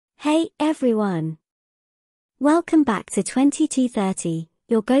Hey everyone! Welcome back to 2230,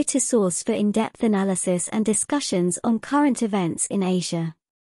 your go-to source for in-depth analysis and discussions on current events in Asia.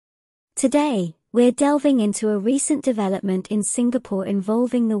 Today, we're delving into a recent development in Singapore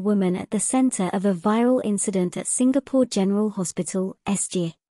involving the woman at the center of a viral incident at Singapore General Hospital,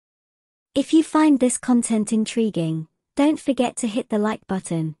 SGH. If you find this content intriguing, don't forget to hit the like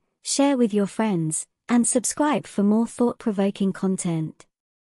button, share with your friends, and subscribe for more thought-provoking content.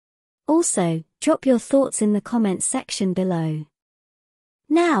 Also, drop your thoughts in the comments section below.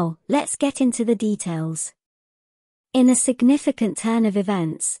 Now, let's get into the details. In a significant turn of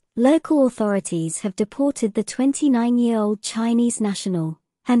events, local authorities have deported the 29-year-old Chinese national,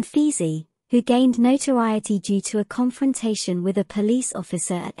 Han Feizi, who gained notoriety due to a confrontation with a police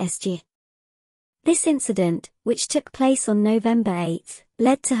officer at SGH. This incident, which took place on November 8,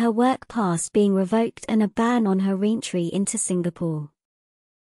 led to her work pass being revoked and a ban on her reentry into Singapore.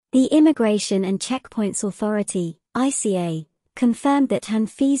 The Immigration and Checkpoints Authority, ICA, confirmed that Han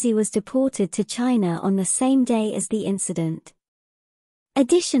Feizi was deported to China on the same day as the incident.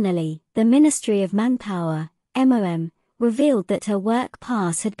 Additionally, the Ministry of Manpower, MOM, revealed that her work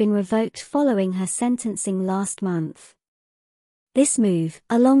pass had been revoked following her sentencing last month. This move,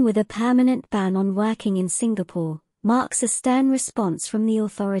 along with a permanent ban on working in Singapore, marks a stern response from the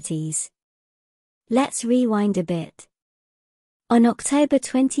authorities. Let's rewind a bit. On October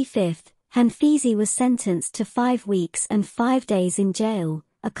 25, Han Feizi was sentenced to 5 weeks and 5 days in jail,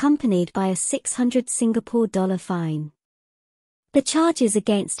 accompanied by a 600 Singapore dollar fine. The charges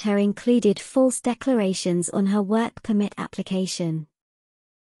against her included false declarations on her work permit application.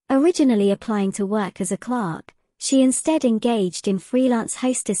 Originally applying to work as a clerk, she instead engaged in freelance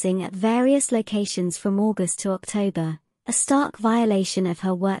hostessing at various locations from August to October, a stark violation of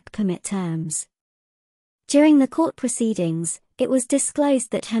her work permit terms. During the court proceedings, it was disclosed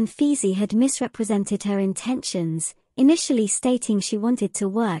that Han Feizi had misrepresented her intentions, initially stating she wanted to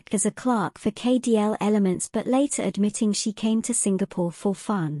work as a clerk for KDL Elements but later admitting she came to Singapore for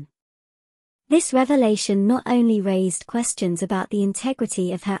fun. This revelation not only raised questions about the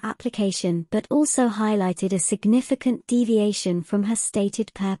integrity of her application but also highlighted a significant deviation from her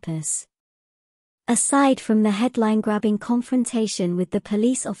stated purpose. Aside from the headline-grabbing confrontation with the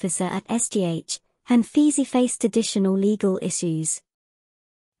police officer at SGH, Han Feizi faced additional legal issues.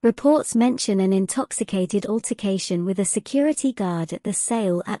 Reports mention an intoxicated altercation with a security guard at the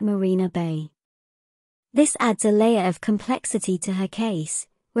sale at Marina Bay. This adds a layer of complexity to her case,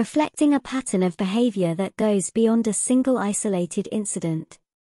 reflecting a pattern of behavior that goes beyond a single isolated incident.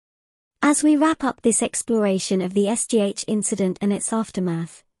 As we wrap up this exploration of the SGH incident and its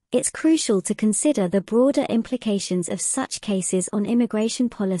aftermath, it's crucial to consider the broader implications of such cases on immigration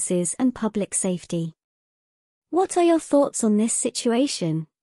policies and public safety. What are your thoughts on this situation?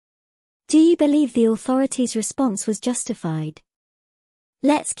 Do you believe the authorities' response was justified?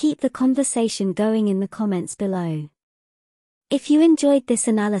 Let's keep the conversation going in the comments below. If you enjoyed this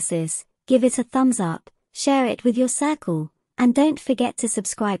analysis, give it a thumbs up, share it with your circle, and don't forget to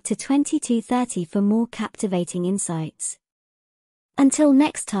subscribe to 2230 for more captivating insights. Until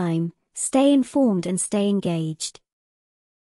next time, stay informed and stay engaged.